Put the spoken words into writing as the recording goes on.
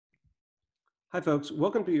Hi, folks.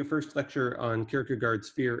 Welcome to your first lecture on Kierkegaard's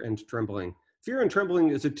Fear and Trembling. Fear and Trembling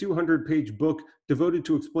is a 200-page book devoted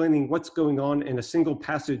to explaining what's going on in a single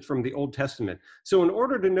passage from the Old Testament. So in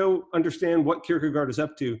order to understand what Kierkegaard is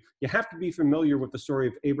up to, you have to be familiar with the story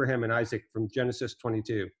of Abraham and Isaac from Genesis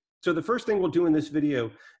 22. So the first thing we'll do in this video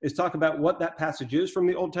is talk about what that passage is from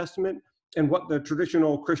the Old Testament and what the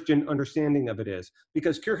traditional Christian understanding of it is,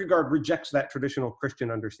 because Kierkegaard rejects that traditional Christian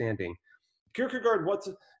understanding.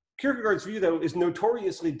 Kierkegaard's view, though, is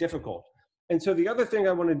notoriously difficult. And so the other thing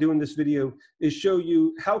I want to do in this video is show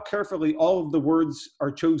you how carefully all of the words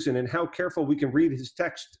are chosen and how careful we can read his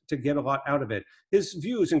text to get a lot out of it. His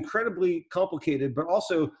view is incredibly complicated, but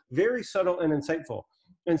also very subtle and insightful.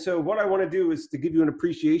 And so what I want to do is to give you an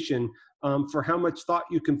appreciation for how much thought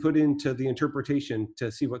you can put into the interpretation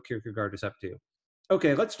to see what Kierkegaard is up to.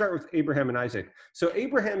 Okay, let's start with Abraham and Isaac. So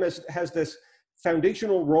Abraham has this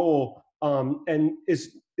foundational role and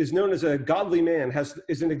is known as a godly man,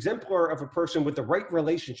 is an exemplar of a person with the right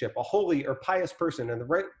relationship, a holy or pious person and the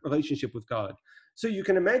right relationship with God. So you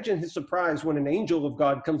can imagine his surprise when an angel of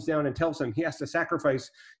God comes down and tells him he has to sacrifice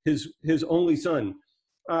his only son.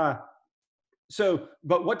 But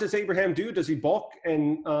what does Abraham do? Does he balk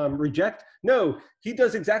and reject? No, he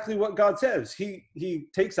does exactly what God says. He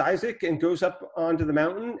takes Isaac and goes up onto the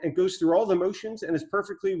mountain and goes through all the motions and is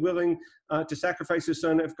perfectly willing to sacrifice his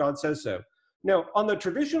son if God says so. Now, on the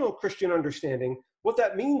traditional Christian understanding, what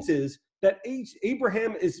that means is that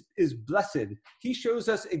Abraham is blessed. He shows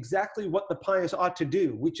us exactly what the pious ought to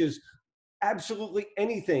do, which is absolutely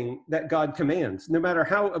anything that God commands, no matter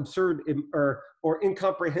how absurd or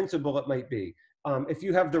incomprehensible it might be. If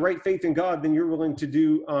you have the right faith in God, then you're willing to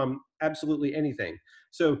do absolutely anything.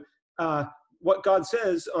 So what God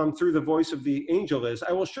says through the voice of the angel is,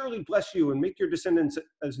 I will surely bless you and make your descendants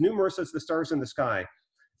as numerous as the stars in the sky.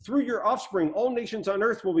 Through your offspring, all nations on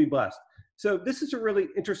earth will be blessed. So this is a really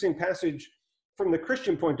interesting passage from the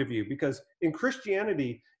Christian point of view, because in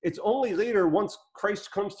Christianity, it's only later, once Christ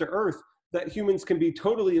comes to earth, that humans can be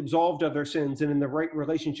totally absolved of their sins and in the right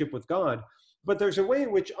relationship with God. But there's a way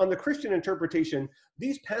in which, on the Christian interpretation,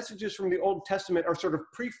 these passages from the Old Testament are sort of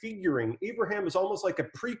prefiguring. Abraham is almost like a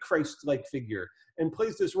pre-Christ-like figure and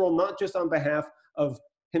plays this role not just on behalf of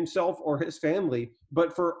himself or his family,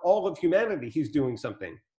 but for all of humanity, he's doing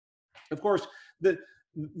something. Of course,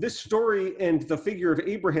 this story and the figure of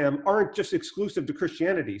Abraham aren't just exclusive to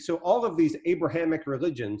Christianity. So all of these Abrahamic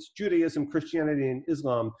religions, Judaism, Christianity, and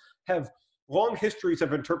Islam, have long histories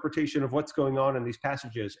of interpretation of what's going on in these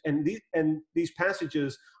passages. And these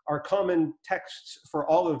passages are common texts for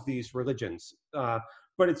all of these religions.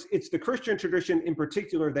 But it's the Christian tradition in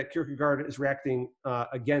particular that Kierkegaard is reacting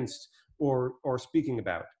against or speaking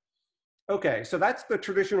about. Okay, so that's the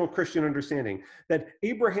traditional Christian understanding, that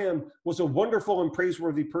Abraham was a wonderful and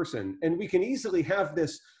praiseworthy person. And we can easily have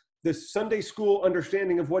this Sunday school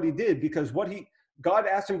understanding of what he did, because God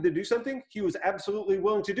asked him to do something, he was absolutely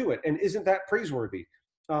willing to do it. And isn't that praiseworthy?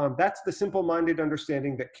 That's the simple-minded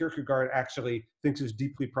understanding that Kierkegaard actually thinks is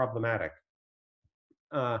deeply problematic.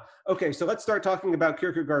 Okay, so let's start talking about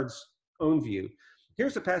Kierkegaard's own view.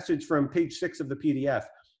 Here's a passage from page 6 of the PDF.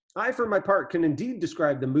 I, for my part, can indeed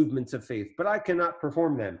describe the movements of faith, but I cannot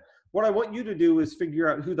perform them. What I want you to do is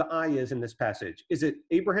figure out who the I is in this passage. Is it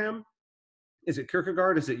Abraham? Is it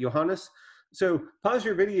Kierkegaard? Is it Johannes? So pause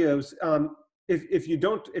your videos. If you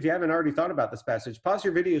haven't already thought about this passage, pause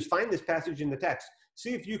your videos, find this passage in the text, see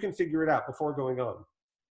if you can figure it out before going on.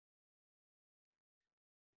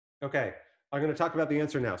 Okay, I'm going to talk about the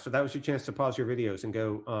answer now. So that was your chance to pause your videos and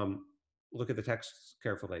go look at the text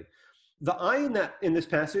carefully. The I in this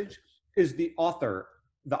passage is the author,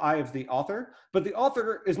 the I of the author, but the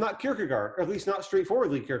author is not Kierkegaard, or at least not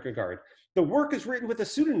straightforwardly Kierkegaard. The work is written with a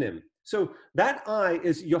pseudonym. So that I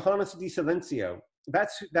is Johannes di Silentio.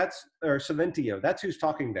 Or Silentio. That's who's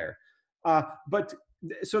talking there.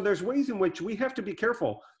 So there's ways in which we have to be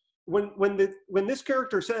careful. When this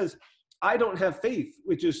character says, I don't have faith,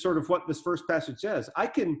 which is sort of what this first passage says. I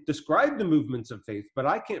can describe the movements of faith, but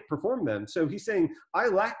I can't perform them. So he's saying, I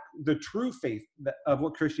lack the true faith of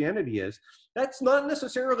what Christianity is. That's not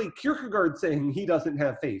necessarily Kierkegaard saying he doesn't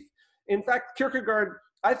have faith. In fact,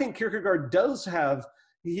 I think Kierkegaard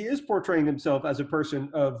he is portraying himself as a person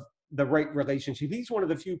of the right relationship. He's one of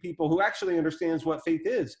the few people who actually understands what faith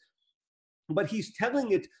is. But he's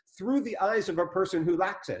telling it through the eyes of a person who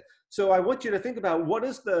lacks it. So I want you to think about, what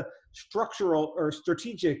is the structural or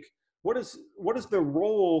strategic, what is the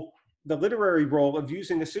role, the literary role of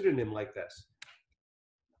using a pseudonym like this?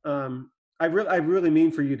 I really mean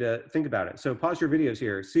for you to think about it. So pause your videos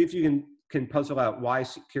here, see if you can puzzle out why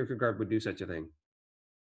Kierkegaard would do such a thing.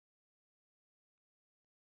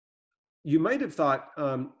 you might have thought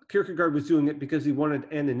Kierkegaard was doing it because he wanted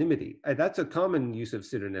anonymity. That's a common use of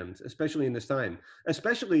pseudonyms, especially in this time,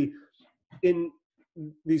 especially in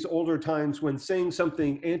these older times when saying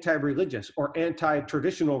something anti-religious or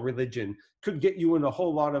anti-traditional religion could get you in a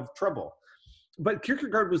whole lot of trouble. But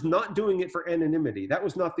Kierkegaard was not doing it for anonymity. That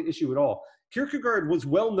was not the issue at all. Kierkegaard was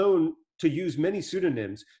well known to use many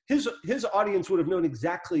pseudonyms. His audience would have known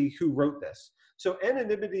exactly who wrote this. So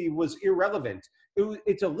anonymity was irrelevant.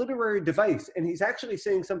 It's a literary device, and he's actually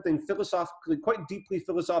saying something philosophically, quite deeply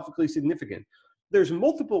philosophically significant. There's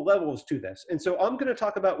multiple levels to this. And so I'm going to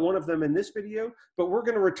talk about one of them in this video, but we're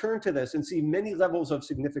going to return to this and see many levels of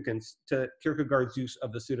significance to Kierkegaard's use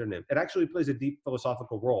of the pseudonym. It actually plays a deep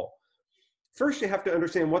philosophical role. First, you have to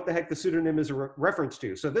understand what the heck the pseudonym is a reference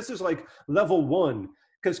to. So this is like level one,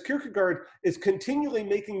 because Kierkegaard is continually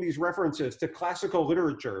making these references to classical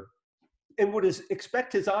literature and would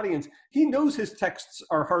expect his audience. He knows his texts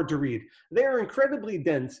are hard to read. They are incredibly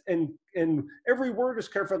dense, and every word is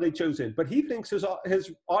carefully chosen, but he thinks his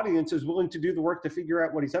audience is willing to do the work to figure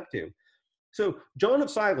out what he's up to. So John of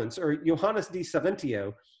Silence, or Johannes di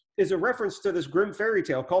Silentio, is a reference to this grim fairy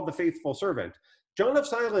tale called The Faithful Servant. John of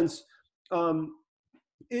Silence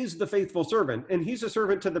is the faithful servant, and he's a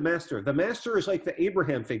servant to the master. The master is like the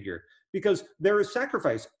Abraham figure, because there is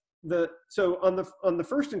sacrifice. So on the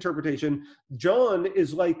first interpretation, John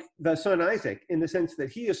is like the son Isaac in the sense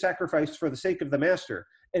that he is sacrificed for the sake of the master.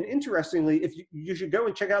 And interestingly, if you should go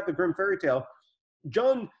and check out the Grimm fairy tale,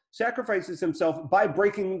 John sacrifices himself by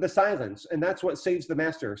breaking the silence, and that's what saves the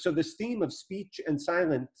master. So this theme of speech and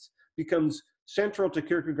silence becomes central to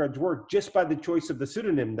Kierkegaard's work just by the choice of the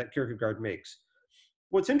pseudonym that Kierkegaard makes.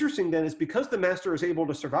 What's interesting then is because the master is able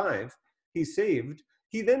to survive, he's saved,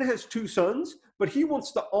 he then has two sons, but he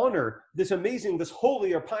wants to honor this amazing, this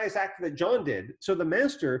holy or pious act that John did. So the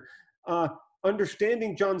master,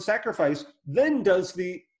 understanding John's sacrifice, then does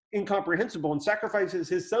the incomprehensible and sacrifices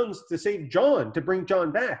his sons to save John, to bring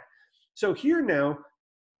John back. So here now,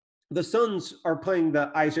 the sons are playing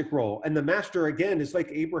the Isaac role, and the master again is like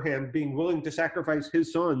Abraham, being willing to sacrifice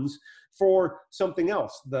his sons for something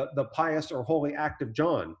else, the pious or holy act of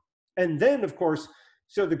John. And then, of course,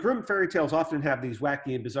 so the Grimm fairy tales often have these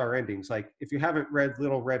wacky and bizarre endings. Like if you haven't read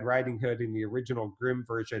Little Red Riding Hood in the original Grimm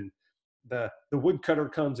version, the woodcutter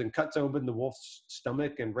comes and cuts open the wolf's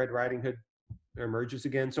stomach, and Red Riding Hood emerges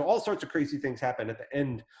again. So all sorts of crazy things happen at the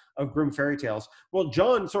end of Grimm fairy tales. Well,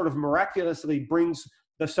 John sort of miraculously brings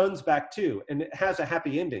the sons back too, and it has a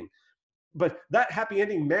happy ending. But that happy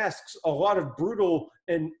ending masks a lot of brutal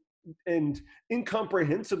and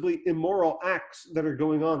incomprehensibly immoral acts that are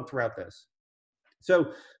going on throughout this.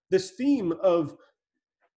 So this theme of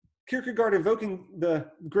Kierkegaard invoking the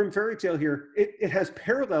Grimm fairy tale here, it has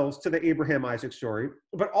parallels to the Abraham Isaac story,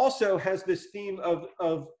 but also has this theme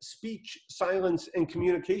of speech, silence, and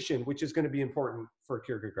communication, which is going to be important for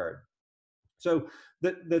Kierkegaard. So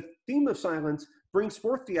the theme of silence brings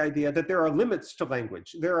forth the idea that there are limits to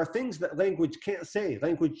language. There are things that language can't say.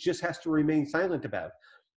 Language just has to remain silent about.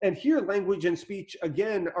 And here, language and speech,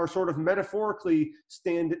 again, are sort of metaphorical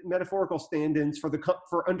stand-ins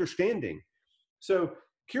for understanding. So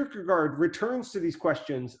Kierkegaard returns to these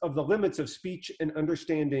questions of the limits of speech and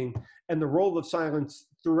understanding and the role of silence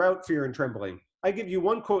throughout Fear and Trembling. I give you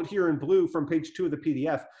one quote here in blue from page 2 of the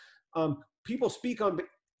PDF. People speak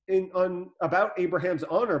about Abraham's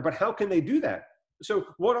honor, but how can they do that? So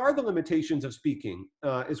what are the limitations of speaking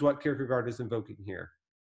is what Kierkegaard is invoking here.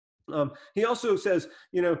 He also says,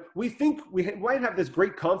 we think we might have this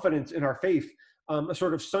great confidence in our faith, a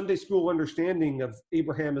sort of Sunday school understanding of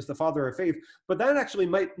Abraham as the father of faith, but that actually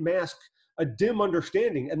might mask a dim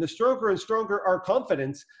understanding. And the stronger and stronger our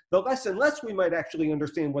confidence, the less and less we might actually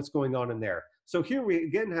understand what's going on in there. So here we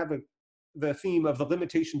again have the theme of the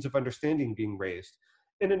limitations of understanding being raised.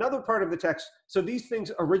 In another part of the text, so these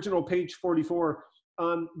things, original page 44,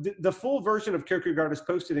 the full version of Kierkegaard is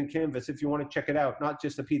posted in Canvas if you want to check it out, not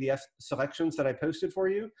just the PDF selections that I posted for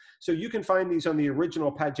you. So you can find these on the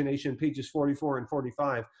original pagination, pages 44 and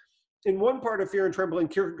 45. In one part of Fear and Trembling,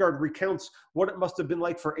 Kierkegaard recounts what it must have been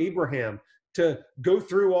like for Abraham to go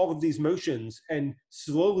through all of these motions and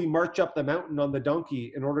slowly march up the mountain on the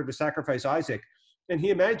donkey in order to sacrifice Isaac. And he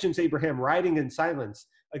imagines Abraham riding in silence,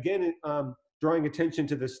 again, drawing attention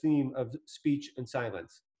to this theme of speech and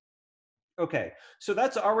silence. Okay, so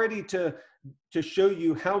that's already to show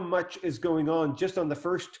you how much is going on just on the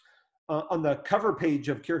first, on the cover page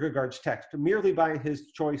of Kierkegaard's text, merely by his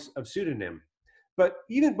choice of pseudonym. But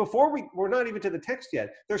even before we're not even to the text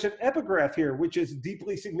yet, there's an epigraph here, which is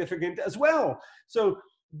deeply significant as well. So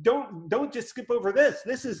don't just skip over this.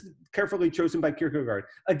 This is carefully chosen by Kierkegaard.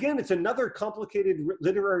 Again, it's another complicated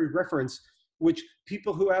literary reference, which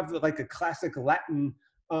people who have like a classic Latin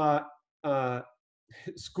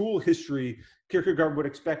school history Kierkegaard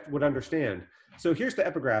would understand. So here's the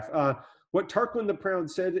epigraph. What Tarquin the Proud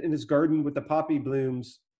said in his garden with the poppy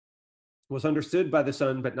blooms was understood by the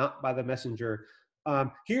son, but not by the messenger.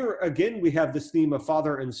 Here again, we have this theme of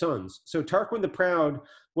father and sons. So Tarquin the Proud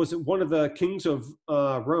was one of the kings of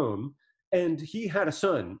Rome, and he had a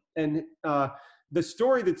son. And the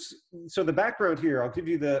story so the background here,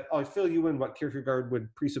 I'll fill you in what Kierkegaard would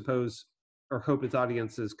presuppose or hope his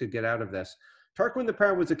audiences could get out of this. Tarquin the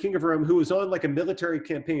Proud was a king of Rome who was on like a military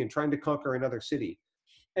campaign trying to conquer another city.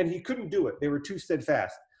 And he couldn't do it. They were too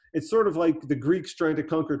steadfast. It's sort of like the Greeks trying to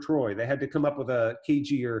conquer Troy. They had to come up with a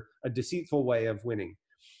cagey or a deceitful way of winning.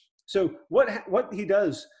 So what he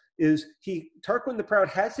does is Tarquin the Proud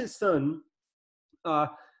has his son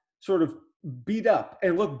sort of beat up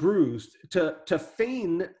and look bruised to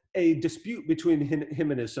feign a dispute between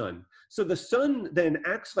him and his son. So the son then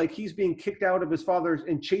acts like he's being kicked out of his father's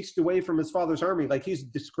and chased away from his father's army, like he's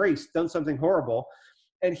disgraced, done something horrible.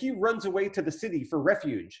 And he runs away to the city for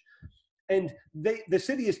refuge. And the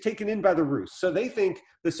city is taken in by the Rus. So they think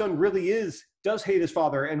the son really does hate his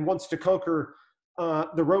father and wants to conquer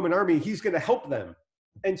the Roman army. He's going to help them.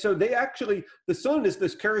 And so the son is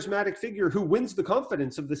this charismatic figure who wins the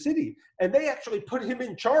confidence of the city. And they actually put him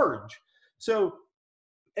in charge. So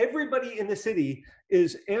everybody in the city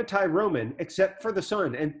is anti-Roman except for the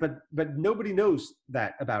son. But nobody knows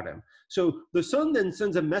that about him. So the son then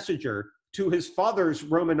sends a messenger to his father's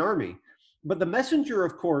Roman army. But the messenger,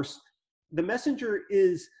 of course,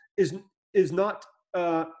 is not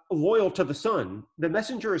loyal to the son. The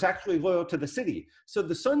messenger is actually loyal to the city. So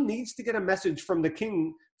the son needs to get a message from the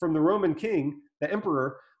king, from the Roman king, the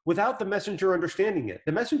emperor, without the messenger understanding it.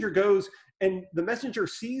 The messenger goes, and the messenger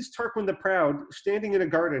sees Tarquin the Proud standing in a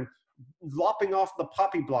garden, lopping off the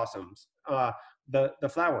poppy blossoms, the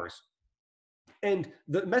flowers. And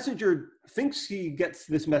the messenger thinks he gets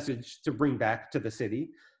this message to bring back to the city,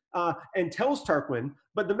 and tells Tarquin,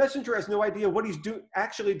 but the messenger has no idea what he's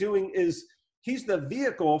actually doing. Is he's the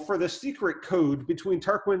vehicle for the secret code between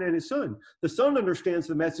Tarquin and his son. The son understands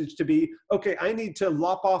the message to be, okay, I need to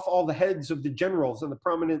lop off all the heads of the generals and the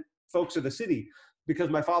prominent folks of the city because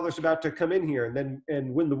my father's about to come in here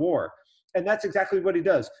and win the war. And that's exactly what he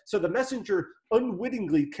does. So the messenger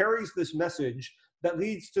unwittingly carries this message that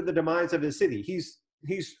leads to the demise of his city.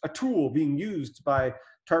 He's a tool being used by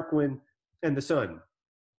Tarquin and the son.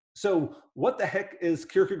 So what the heck is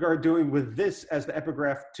Kierkegaard doing with this as the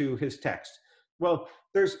epigraph to his text? Well,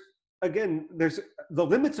 there's the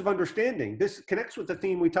limits of understanding. This connects with the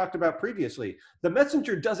theme we talked about previously. The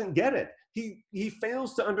messenger doesn't get it. He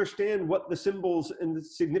fails to understand what the symbols and the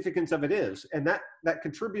significance of it is. And that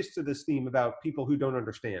contributes to this theme about people who don't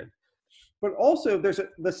understand. But also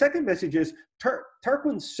the second message is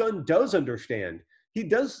Tarquin's son does understand. He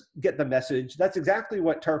does get the message. That's exactly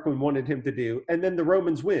what Tarquin wanted him to do. And then the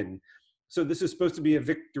Romans win. So this is supposed to be a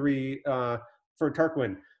victory for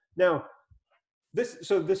Tarquin. Now,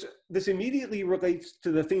 this immediately relates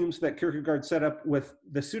to the themes that Kierkegaard set up with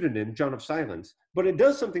the pseudonym, John of Silence. But it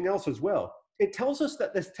does something else as well. It tells us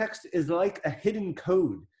that this text is like a hidden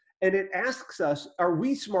code. And it asks us, are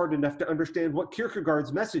we smart enough to understand what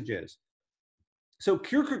Kierkegaard's message is? So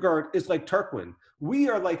Kierkegaard is like Tarquin. We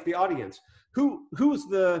are like the audience. Who's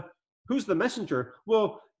the messenger?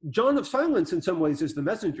 Well, John of Silence in some ways is the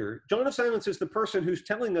messenger. John of Silence is the person who's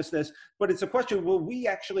telling us this, but it's a question, will we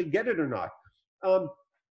actually get it or not?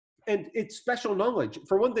 And it's special knowledge.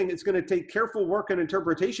 For one thing, it's going to take careful work and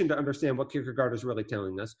interpretation to understand what Kierkegaard is really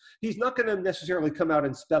telling us. He's not going to necessarily come out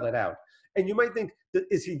and spell it out. And you might think,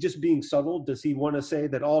 is he just being subtle? Does he want to say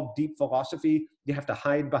that all deep philosophy, you have to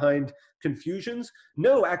hide behind confusions?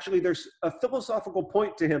 No, actually, there's a philosophical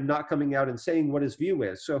point to him not coming out and saying what his view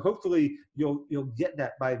is. So hopefully you'll get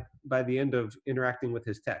that by the end of interacting with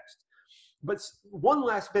his text. But one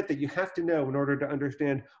last bit that you have to know in order to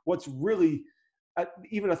understand what's really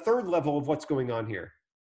even a third level of what's going on here.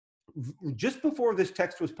 Just before this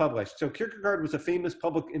text was published, so Kierkegaard was a famous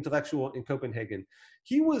public intellectual in Copenhagen.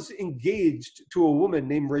 He was engaged to a woman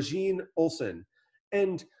named Regine Olsen,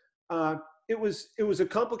 and it was a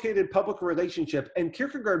complicated public relationship. And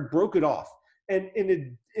Kierkegaard broke it off, and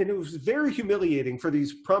it was very humiliating for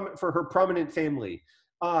her prominent family,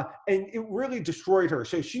 and it really destroyed her.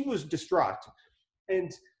 So she was distraught,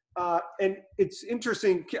 and it's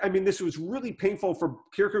interesting. I mean, this was really painful for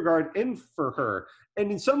Kierkegaard and for her. And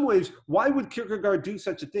in some ways, why would Kierkegaard do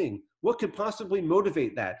such a thing? What could possibly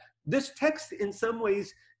motivate that? This text, in some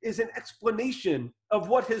ways, is an explanation of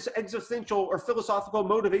what his existential or philosophical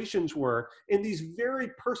motivations were in these very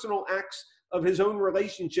personal acts of his own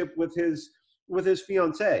relationship with his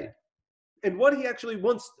fiancée. And what he actually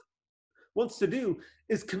wants to do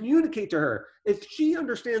is communicate to her. If she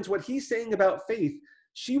understands what he's saying about faith,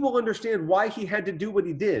 she will understand why he had to do what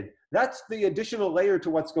he did. That's the additional layer to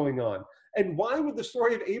what's going on. And why would the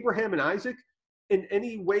story of Abraham and Isaac in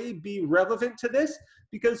any way be relevant to this?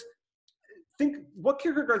 Because think what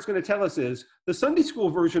Kierkegaard's going to tell us is the Sunday school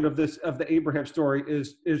version of the Abraham story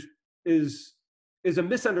is a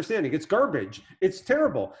misunderstanding. It's garbage. It's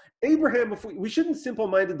terrible. Abraham, if we shouldn't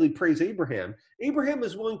simple-mindedly praise Abraham. Abraham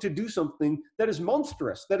is willing to do something that is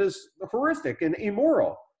monstrous, that is horrific and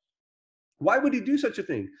immoral. Why would he do such a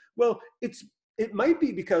thing? Well, it might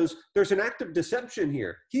be because there's an act of deception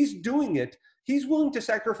here. He's doing it. He's willing to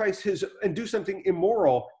sacrifice and do something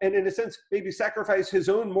immoral, and in a sense, maybe sacrifice his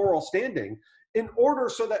own moral standing in order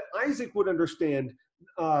so that Isaac would understand,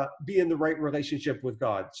 be in the right relationship with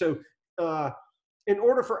God. So, in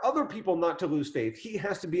order for other people not to lose faith, he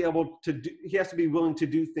has to be willing to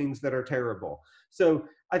do things that are terrible. So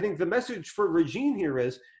I think the message for Regine here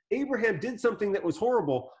is Abraham did something that was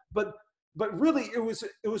horrible, but really it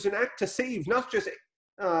was an act to save not just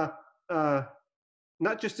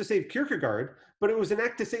to save Kierkegaard, but it was an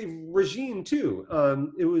act to save Regine too.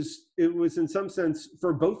 It was in some sense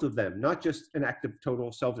for both of them, not just an act of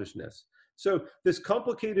total selfishness. So this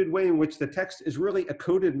complicated way in which the text is really a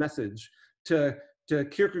coded message to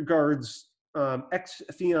Kierkegaard's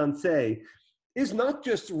ex-fiancée is not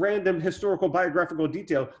just random historical biographical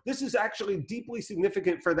detail. This is actually deeply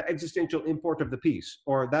significant for the existential import of the piece,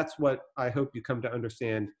 or that's what I hope you come to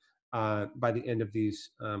understand by the end of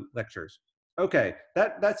these lectures. Okay,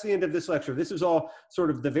 that's the end of this lecture. This is all sort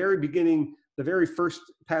of the very beginning, the very first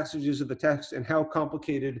passages of the text and how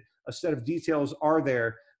complicated a set of details are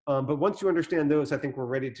there. But once you understand those, I think we're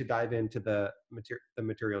ready to dive into the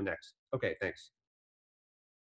material next. Okay, thanks.